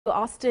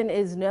Austin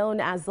is known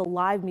as the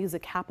live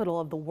music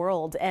capital of the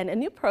world, and a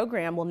new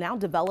program will now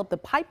develop the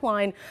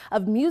pipeline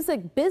of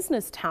music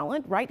business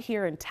talent right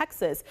here in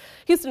Texas.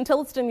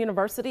 Huston-Tillotson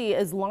University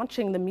is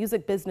launching the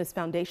Music Business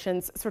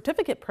Foundation's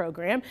certificate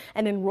program,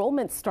 and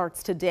enrollment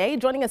starts today.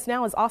 Joining us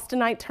now is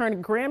Austinite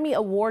turned Grammy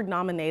Award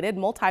nominated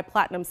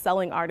multi-platinum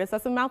selling artist,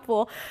 that's a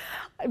mouthful,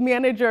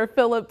 manager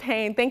Philip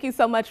Payne. Thank you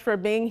so much for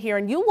being here,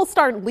 and you will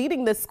start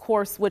leading this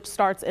course, which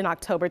starts in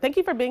October. Thank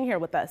you for being here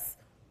with us.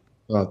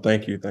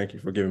 Thank you. Thank you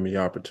for giving me the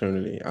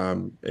opportunity.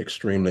 I'm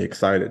extremely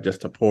excited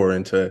just to pour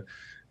into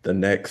the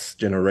next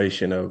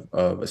generation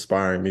of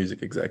aspiring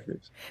music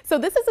executives. So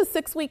this is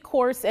a 6-week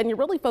course, and you're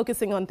really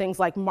focusing on things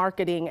like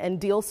marketing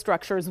and deal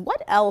structures.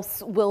 What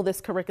else will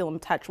this curriculum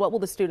touch? What will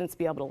the students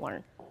be able to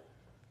learn?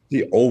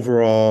 The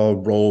overall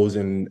roles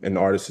in an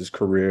artist's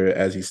career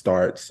as he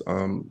starts,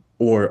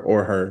 or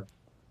her,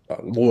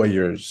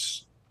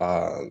 lawyers,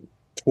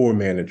 tour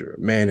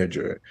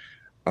manager,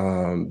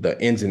 the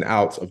ins and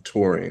outs of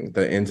touring,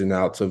 the ins and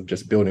outs of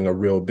just building a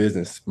real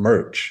business,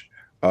 merch,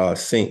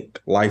 sync,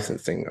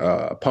 licensing,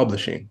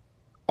 publishing,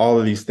 all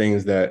of these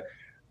things that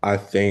I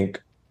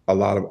think a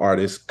lot of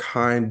artists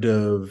kind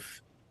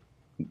of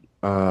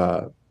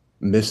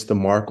miss the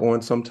mark on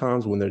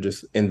sometimes when they're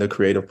just in the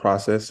creative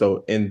process.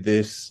 So in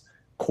this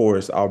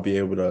course, I'll be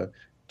able to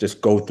just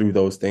go through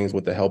those things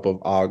with the help of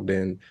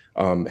Ogden,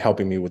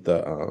 helping me with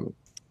the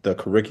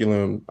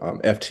curriculum,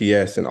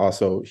 FTS, and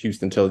also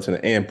Huston-Tillotson,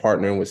 and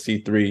partnering with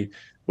C3,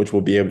 which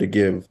will be able to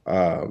give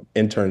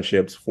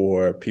internships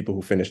for people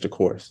who finish the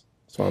course.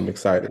 So I'm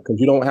excited because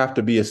you don't have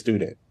to be a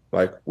student.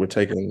 Like we're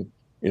taking,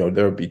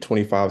 there'll be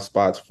 25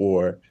 spots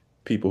for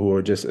people who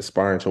are just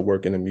aspiring to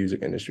work in the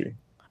music industry.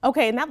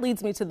 Okay, and that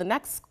leads me to the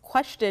next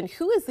question.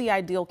 Who is the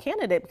ideal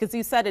candidate? Because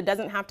you said it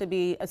doesn't have to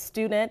be a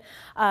student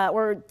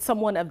or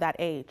someone of that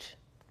age.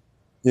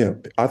 Yeah,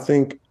 I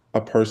think a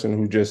person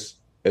who just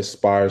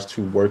aspires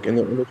to work in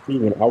the industry.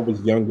 When I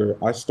was younger,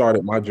 I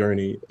started my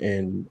journey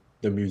in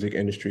the music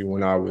industry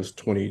when I was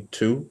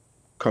 22,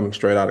 coming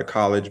straight out of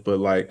college, but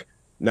like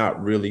not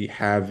really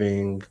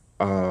having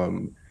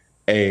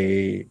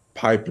a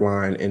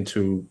pipeline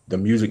into the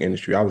music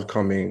industry. I was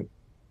coming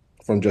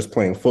from just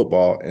playing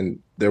football, and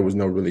there was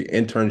no really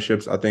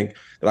internships I think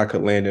that I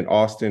could land in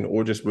Austin,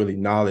 or just really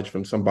knowledge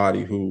from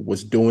somebody who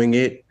was doing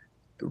it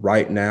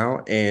right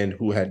now and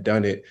who had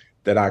done it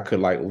that I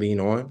could like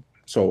lean on.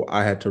 So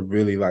I had to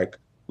really like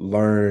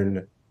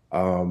learn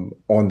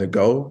on the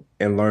go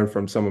and learn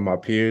from some of my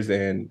peers.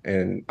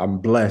 And I'm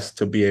blessed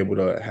to be able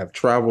to have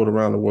traveled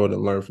around the world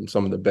and learn from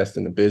some of the best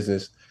in the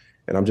business.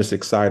 And I'm just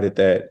excited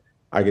that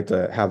I get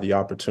to have the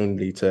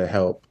opportunity to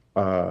help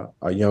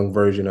a young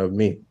version of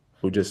me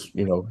who just,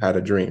 had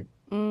a dream.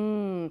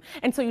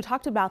 And so you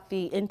talked about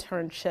the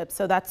internship.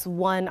 So that's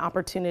one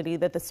opportunity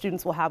that the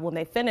students will have when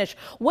they finish.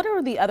 What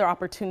are the other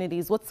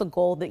opportunities? What's the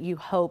goal that you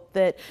hope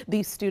that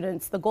these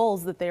students, the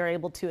goals that they're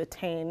able to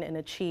attain and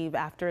achieve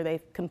after they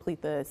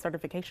complete the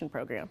certification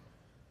program?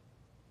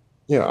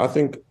 Yeah, I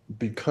think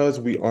because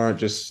we aren't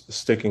just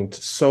sticking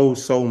to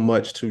so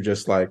much to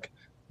just like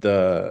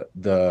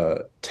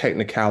the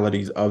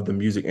technicalities of the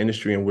music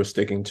industry, and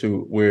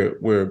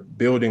we're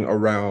building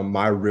around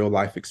my real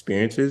life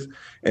experiences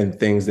and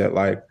things that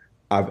like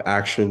I've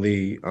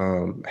actually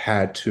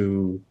had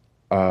to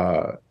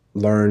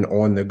learn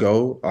on the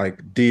go,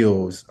 like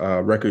deals,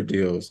 record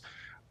deals,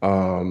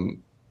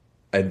 um,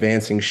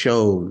 advancing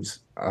shows,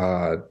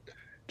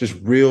 just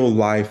real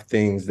life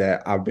things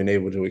that I've been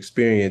able to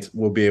experience.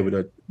 We'll be able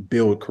to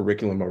build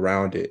curriculum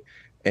around it.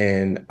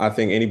 And I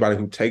think anybody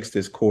who takes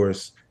this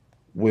course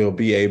will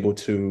be able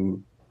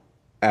to,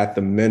 at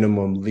the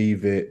minimum,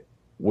 leave it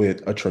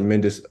with a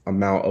tremendous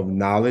amount of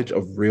knowledge,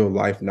 of real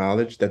life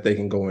knowledge that they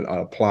can go and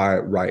apply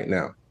right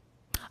now.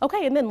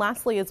 Okay, and then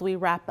lastly, as we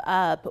wrap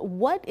up,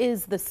 what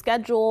is the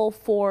schedule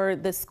for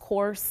this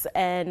course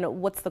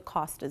and what's the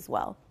cost as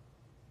well?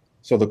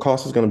 So the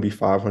cost is going to be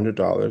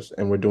 $500,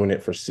 and we're doing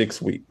it for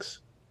 6 weeks.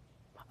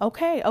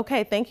 Okay.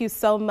 Thank you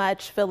so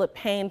much, Philip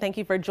Payne. Thank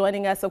you for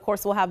joining us. Of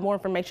course, we'll have more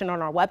information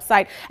on our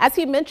website. As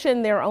he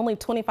mentioned, there are only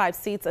 25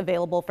 seats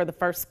available for the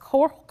first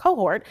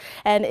cohort,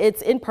 and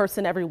it's in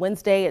person every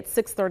Wednesday at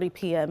 6:30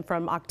 p.m.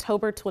 from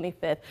October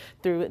 25th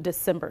through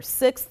December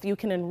 6th. You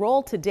can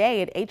enroll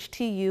today at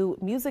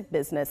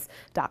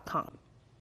htumumusicbusiness.com.